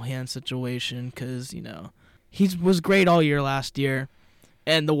on the whole hand situation because, he was great all year last year.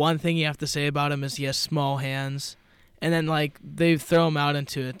 And the one thing you have to say about him is he has small hands. And then, they throw him out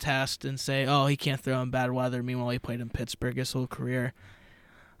into a test and say, oh, he can't throw in bad weather. Meanwhile, he played in Pittsburgh his whole career.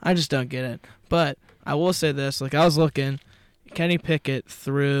 I just don't get it. But I will say this. I was looking. Kenny Pickett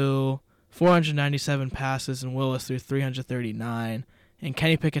threw 497 passes and Willis threw 339. And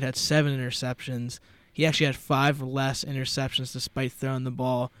Kenny Pickett had 7 interceptions. He actually had 5 less interceptions despite throwing the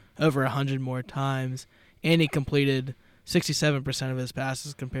ball over 100 more times. And he completed 67% of his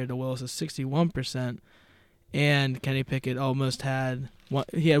passes compared to Willis' 61%. And Kenny Pickett had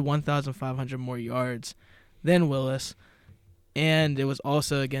 1,500 more yards than Willis. And it was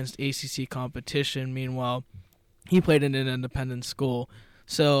also against ACC competition. Meanwhile, he played in an independent school.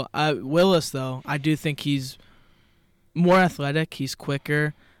 So Willis, though, I do think he's more athletic, he's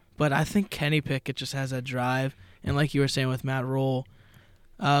quicker, but I think Kenny Pickett just has that drive. And like you were saying with Matt Rule,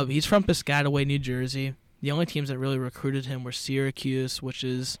 he's from Piscataway, New Jersey. The only teams that really recruited him were Syracuse, which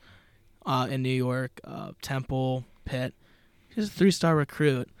is in New York, Temple, Pitt. He's a 3-star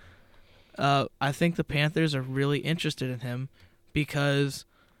recruit. I think the Panthers are really interested in him because,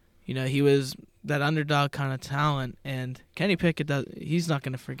 he was that underdog kind of talent, and Kenny Pickett, he's not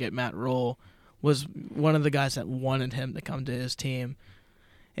going to forget Matt Rule was one of the guys that wanted him to come to his team.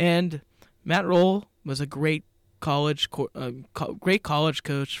 And Matt Rule was a great college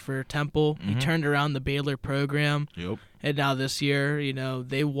coach for Temple. Mm-hmm. He turned around the Baylor program. Yep. And now this year,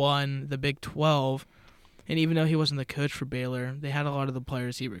 they won the Big 12. And even though he wasn't the coach for Baylor, they had a lot of the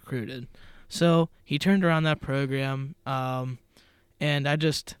players he recruited. So he turned around that program. And I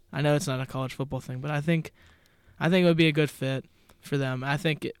know it's not a college football thing, but I think it would be a good fit for them. I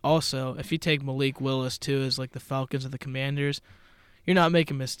think also, if you take Malik Willis, too, as the Falcons or the Commanders, you're not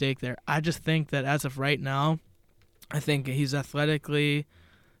making a mistake there. I just think that as of right now, I think he's athletically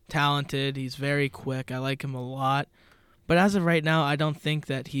talented. He's very quick. I like him a lot. But as of right now, I don't think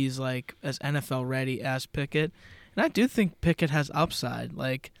that he's as NFL ready as Pickett. And I do think Pickett has upside.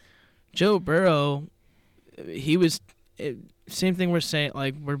 Joe Burrow, he was same thing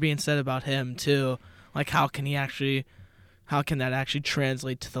we're being said about him too. How can that actually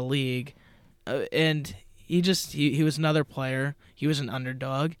translate to the league? And he was another player. He was an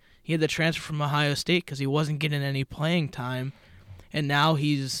underdog. He had the transfer from Ohio State because he wasn't getting any playing time, and now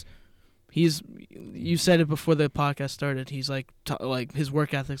he's. You said it before the podcast started. He's like his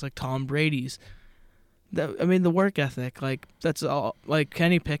work ethic's like Tom Brady's. The work ethic, like that's all. Like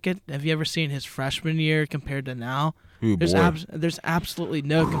Kenny Pickett, have you ever seen his freshman year compared to now? Ooh, There's absolutely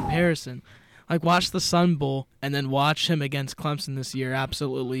no comparison. Like watch the Sun Bowl and then watch him against Clemson this year.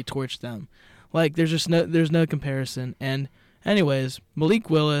 Absolutely torch them. Like there's no comparison. And anyways, Malik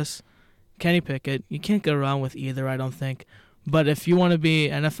Willis, Kenny Pickett, you can't go wrong with either. I don't think. But if you want to be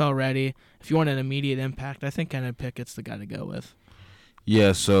NFL ready, if you want an immediate impact, I think Kenny Pickett's the guy to go with.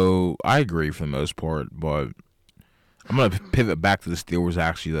 Yeah, so I agree for the most part, but I'm going to pivot back to the Steelers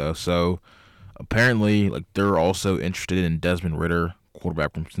actually, though. So apparently, like, they're also interested in Desmond Ridder,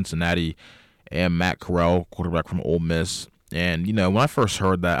 quarterback from Cincinnati, and Matt Corral, quarterback from Ole Miss. And, when I first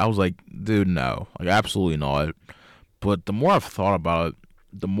heard that, I was like, dude, no. Like, absolutely not. But the more I've thought about it,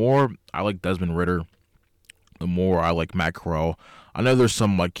 the more I like Desmond Ridder, the more I like Matt Corral. I know there's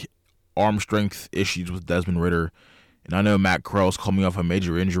some, like, arm strength issues with Desmond Ridder, and I know Matt Corral's coming off a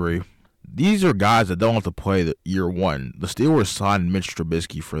major injury. These are guys that don't have to play the year one. The Steelers signed Mitch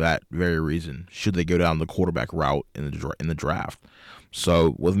Trubisky for that very reason, should they go down the quarterback route in the draft.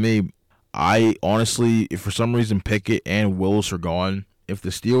 So, with me, I honestly, if for some reason Pickett and Willis are gone, if the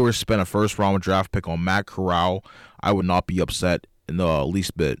Steelers spent a first-round draft pick on Matt Corral, I would not be upset in the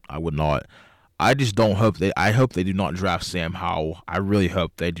least bit. I would not. I just don't hope I hope they do not draft Sam Howell. I really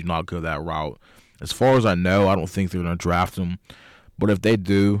hope they do not go that route. As far as I know, I don't think they're going to draft him. But if they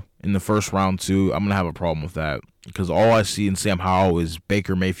do in the first round too, I'm going to have a problem with that. Because all I see in Sam Howell is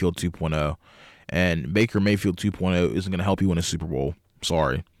Baker Mayfield 2.0. And Baker Mayfield 2.0 isn't going to help you win a Super Bowl.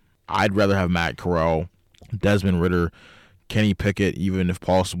 Sorry. I'd rather have Matt Corral, Desmond Ridder, Kenny Pickett, even if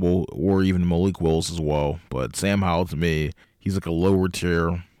possible, or even Malik Willis as well. But Sam Howell, to me, he's like a lower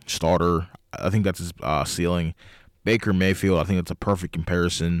tier starter. I think that's his ceiling. Baker Mayfield, I think that's a perfect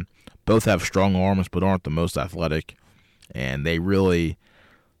comparison. Both have strong arms, but aren't the most athletic. And they really,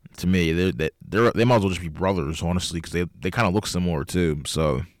 to me, they might as well just be brothers, honestly, because they kind of look similar too.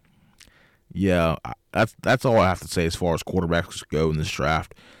 So, yeah, that's all I have to say as far as quarterbacks go in this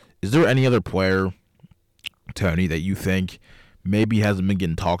draft. Is there any other player, Tony, that you think maybe hasn't been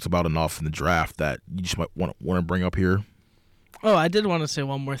getting talked about enough in the draft that you just might want to bring up here? Oh, I did want to say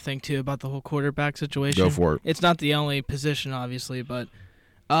one more thing, too, about the whole quarterback situation. Go for it. It's not the only position, obviously, but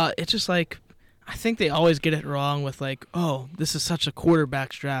it's just like, I think they always get it wrong with like, oh, this is such a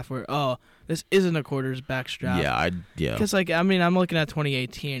quarterback's draft, or, oh, this isn't a quarterback's draft. Yeah. Because, like, I mean, I'm looking at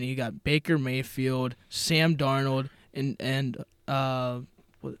 2018, and you got Baker Mayfield, Sam Darnold, and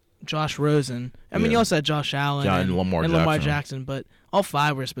Josh Rosen. I mean, you also had Josh Allen and Lamar Jackson, but all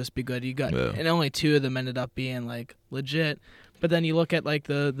five were supposed to be good. And only two of them ended up being, like, legit. But then you look at like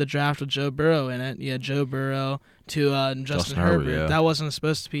the draft with Joe Burrow in it. You had Joe Burrow to Justin Herbert. Yeah. That wasn't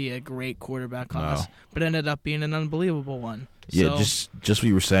supposed to be a great quarterback class, but ended up being an unbelievable one. Yeah, just what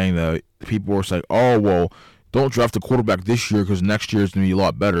you were saying though. People were saying, "Oh, well, don't draft a quarterback this year because next year is going to be a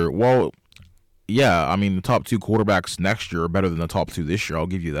lot better." Well, yeah, I mean the top two quarterbacks next year are better than the top two this year. I'll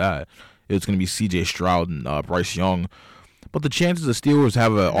give you that. It's going to be C.J. Stroud and Bryce Young. But the chances the Steelers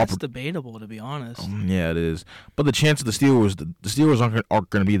have that's debatable, to be honest. Yeah, it is. But the chance of the Steelers aren't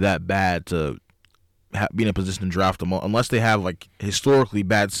going to be that bad to be in a position to draft them unless they have like historically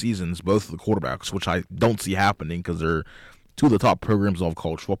bad seasons, both of the quarterbacks, which I don't see happening because they're two of the top programs of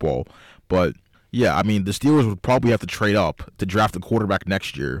college football. But yeah, I mean the Steelers would probably have to trade up to draft a quarterback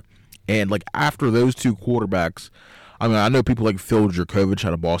next year, and like after those two quarterbacks, I mean I know people like Phil Jurkovich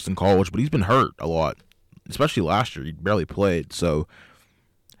out of Boston College, but he's been hurt a lot. Especially last year, he barely played. So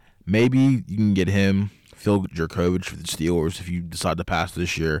maybe you can get him, Phil Jurkovich, for the Steelers if you decide to pass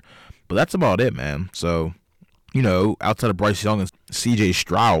this year. But that's about it, man. So, outside of Bryce Young and C.J.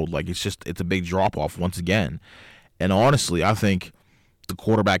 Stroud, like it's a big drop-off once again. And honestly, I think the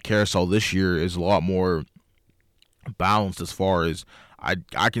quarterback carousel this year is a lot more balanced as far as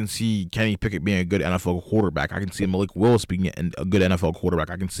I can see Kenny Pickett being a good NFL quarterback. I can see Malik Willis being a good NFL quarterback.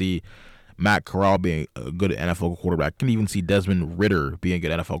 I can see Matt Corral being a good NFL quarterback. I can even see Desmond Ridder being a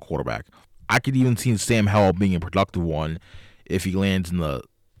good NFL quarterback. I could even see Sam Howell being a productive one if he lands in the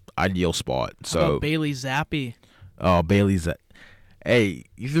ideal spot. So how about Bailey Zappi? Oh, hey,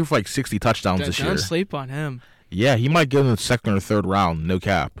 he threw for like 60 touchdowns this year. Don't sleep on him. Yeah, he might get in the second or third round, no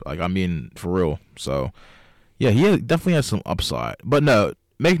cap. Like, I mean, for real. So, yeah, he definitely has some upside. But no,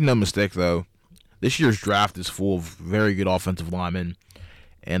 make no mistake, though, this year's draft is full of very good offensive linemen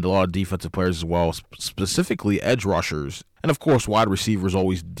and a lot of defensive players as well, specifically edge rushers. And, of course, wide receivers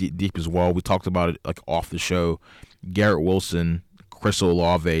always deep as well. We talked about it like off the show. Garrett Wilson, Chris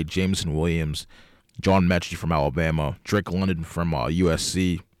Olave, Jameson Williams, John Mechie from Alabama, Drake London from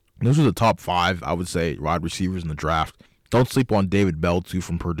USC. Those are the top five, I would say, wide receivers in the draft. Don't sleep on David Bell, too,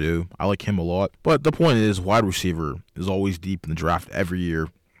 from Purdue. I like him a lot. But the point is, wide receiver is always deep in the draft every year.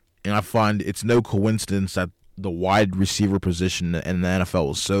 And I find it's no coincidence that the wide receiver position in the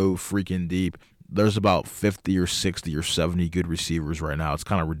NFL is so freaking deep. There's about 50 or 60 or 70 good receivers right now. It's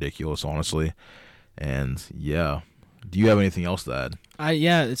kind of ridiculous, honestly. And, yeah. Do you have anything else to add?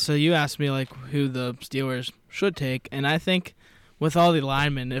 Yeah, so you asked me like who the Steelers should take, and I think with all the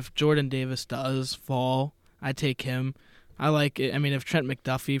linemen, if Jordan Davis does fall, I take him. I like it. I mean, if Trent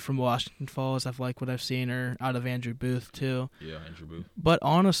McDuffie from Washington falls, I've liked what I've seen, or out of Andrew Booth too. Yeah, Andrew Booth. But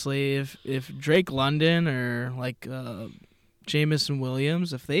honestly, if Drake London or like Jamison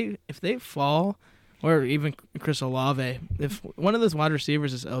Williams, if they fall, or even Chris Olave, if one of those wide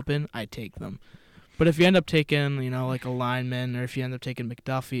receivers is open, I take them. But if you end up taking, like a lineman, or if you end up taking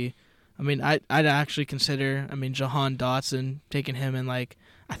McDuffie, I mean, I'd actually consider, Jahan Dotson, taking him in, I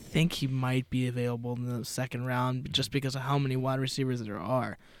think he might be available in the second round just because of how many wide receivers there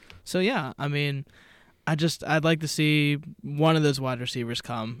are. So, yeah, I'd like to see one of those wide receivers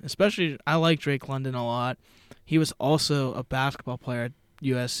come. Especially, I like Drake London a lot. He was also a basketball player at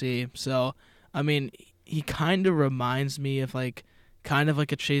USC. So, he kind of reminds me of, kind of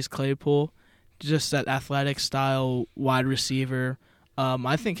like a Chase Claypool, just that athletic style wide receiver.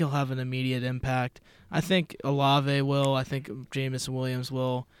 I think he'll have an immediate impact. I think Olave will. I think Jamison Williams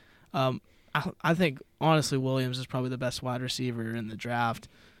will. I think, honestly, Williams is probably the best wide receiver in the draft.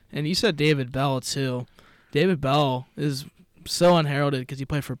 And you said David Bell, too. David Bell is so unheralded because he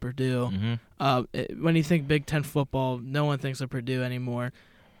played for Purdue. Mm-hmm. When you think Big Ten football, no one thinks of Purdue anymore.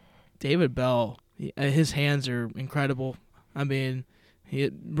 David Bell, his hands are incredible. He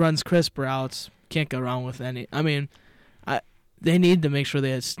runs crisp routes. Can't go wrong with any. They need to make sure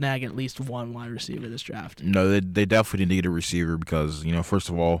they snag at least one wide receiver this draft. No, they definitely need to get a receiver because, first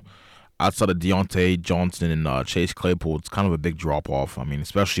of all, outside of Deontay Johnson and Chase Claypool, it's kind of a big drop-off.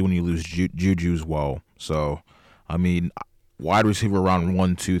 Especially when you lose Juju as well. So, wide receiver around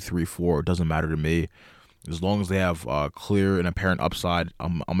 1, 2, 3, 4, it doesn't matter to me. As long as they have clear and apparent upside,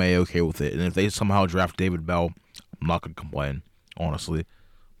 I'm A-okay with it. And if they somehow draft David Bell, I'm not going to complain, honestly.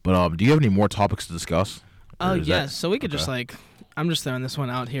 But do you have any more topics to discuss? Oh, yes. So we could just I'm just throwing this one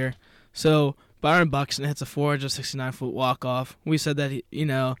out here. So Byron Buxton hits a 469-foot walk-off. We said that,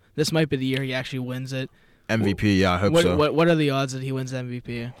 this might be the year he actually wins it. MVP, yeah, I hope so. What are the odds that he wins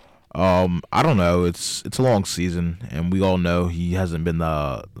MVP? I don't know. It's a long season, and we all know he hasn't been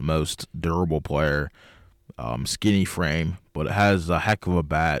the most durable player. Skinny frame, but it has a heck of a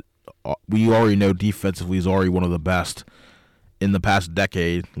bat. We already know defensively he's already one of the best in the past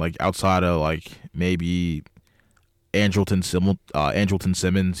decade, outside of maybe Andrelton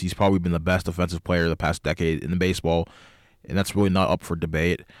Simmons. He's probably been the best defensive player the past decade in the baseball, and that's really not up for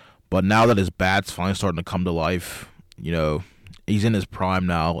debate. But now that his bat's finally starting to come to life, he's in his prime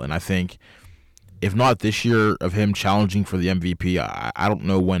now, and I think if not this year of him challenging for the MVP, I don't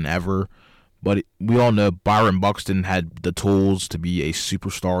know when ever. But we all know Byron Buxton had the tools to be a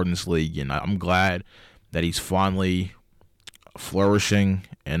superstar in this league, and I'm glad that he's finally flourishing.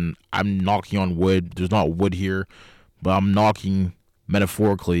 And I'm knocking on wood. There's not wood here, but I'm knocking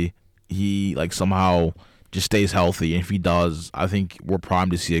metaphorically. He somehow just stays healthy, and if he does, I think we're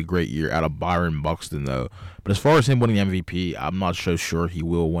primed to see a great year out of Byron Buxton, though. But as far as him winning MVP, I'm not so sure he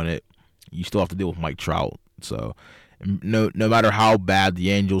will win it. You still have to deal with Mike Trout, so no matter how bad the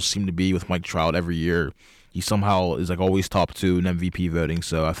Angels seem to be with Mike Trout every year, he somehow is always top 2 in MVP voting.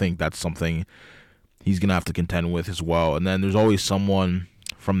 So I think that's something he's gonna have to contend with as well. And then there's always someone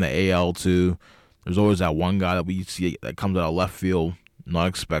from the AL too. There's always that one guy that we see that comes out of left field, not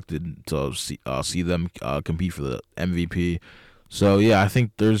expected to see them compete for the MVP. So yeah, I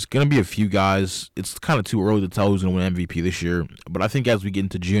think there's gonna be a few guys. It's kind of too early to tell who's gonna win MVP this year, but I think as we get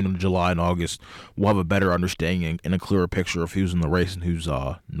into June and July and August, we'll have a better understanding and a clearer picture of who's in the race and who's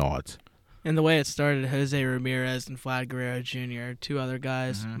not. And the way it started, Jose Ramirez and Vlad Guerrero Jr., 2 other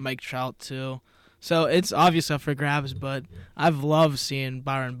guys, Mike Trout too. So it's obvious up for grabs, but I've loved seeing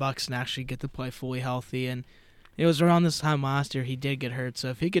Byron Buxton actually get to play fully healthy. And it was around this time last year he did get hurt. So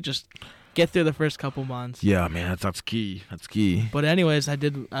if he could just get through the first couple months. Yeah, man, that's key. That's key. But anyways, I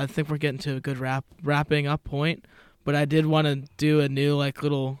think we're getting to a good wrapping up point. But I did want to do a new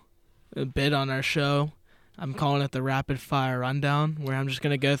little bit on our show. I'm calling it the Rapid Fire Rundown, where I'm just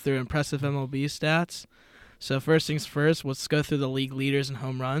going to go through impressive MLB stats. So first things first, let's go through the league leaders in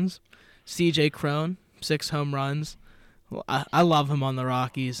home runs. C.J. Cron, 6 home runs. Well, I love him on the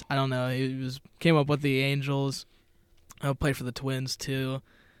Rockies. I don't know. He came up with the Angels. Played for the Twins, too.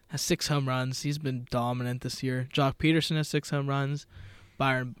 Has 6 home runs. He's been dominant this year. Jock Peterson has 6 home runs.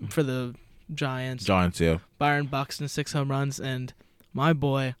 Byron for the Giants. Yeah. Byron Buxton, 6 home runs, and my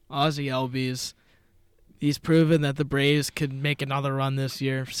boy, Ozzie Albies, he's proven that the Braves could make another run this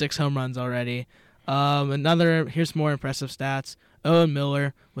year. 6 home runs already. Here's more impressive stats. Owen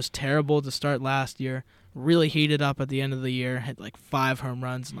Miller was terrible to start last year. Really heated up at the end of the year. Had like 5 home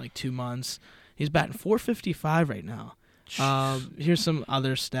runs in like 2 months. He's batting .455 right now. Here's some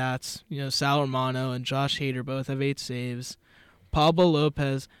other stats. Sal Romano and Josh Hader both have 8 saves. Pablo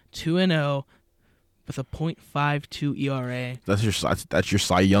Lopez 2-0 with a .52 ERA. That's your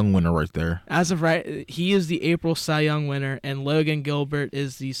Cy Young winner right there. As of right, he is the April Cy Young winner, and Logan Gilbert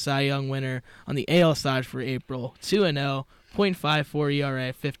is the Cy Young winner on the AL side for April. 2-0, .54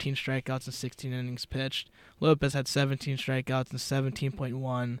 ERA, 15 strikeouts and 16 innings pitched. Lopez had 17 strikeouts and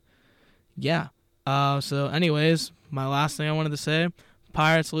 17.1. Yeah. So anyways, my last thing I wanted to say,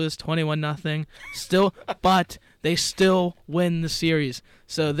 Pirates lose 21-0. But they still win the series.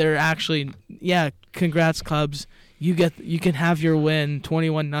 So they're actually, congrats Cubs. You can have your win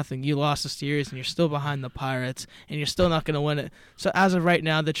 21-0. You lost the series and you're still behind the Pirates and you're still not going to win it. So as of right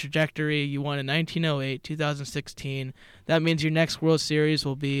now, the trajectory, you won in 1908, 2016. That means your next World Series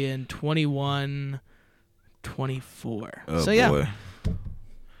will be in 21-24. Oh, so yeah. Boy.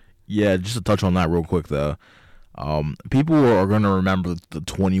 Yeah, just to touch on that real quick though. People are going to remember the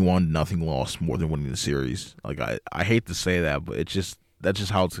 21-0 loss more than winning the series. Like I hate to say that, but that's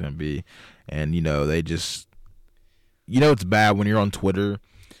just how it's going to be. And they just it's bad when you're on Twitter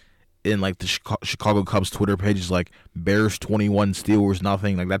and like the Chicago Cubs Twitter page is like Bears 21 Steelers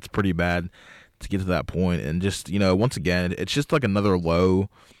nothing. Like that's pretty bad to get to that point. And just once again, it's just like another low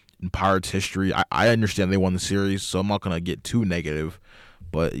in Pirates history. I understand they won the series, so I'm not going to get too negative.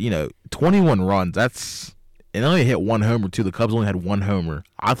 But 21 runs, that's. And they only hit 1 homer, too. The Cubs only had 1 homer.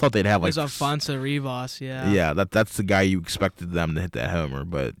 I thought they'd have, like... It was Alfonso Rivas, yeah. Yeah, that's the guy you expected them to hit that homer.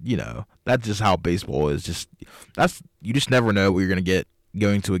 But, that's just how baseball is. You just never know what you're going to get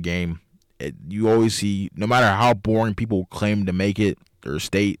going to a game. You always see, no matter how boring people claim to make it or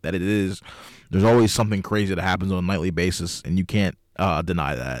state that it is, there's always something crazy that happens on a nightly basis, and you can't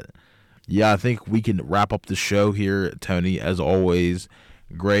deny that. Yeah, I think we can wrap up the show here, Tony. As always,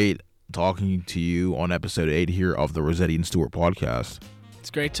 great talking to you on episode 8 here of the Rossetti and Stewart podcast. It's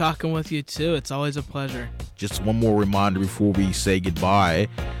great talking with you too. It's always a pleasure. Just one more reminder before we say goodbye.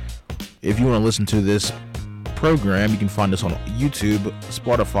 If you want to listen to this program, you can find us on YouTube,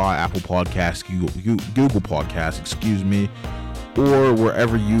 Spotify, Apple Podcasts, Google Podcasts, or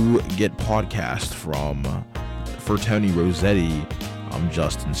wherever you get podcasts from. For Tony Rossetti, I'm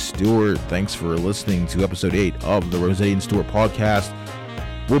Justin Stewart. Thanks for listening to episode 8 of the Rossetti and Stewart podcast.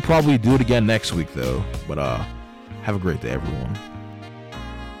 We'll probably do it again next week, though. But have a great day, everyone.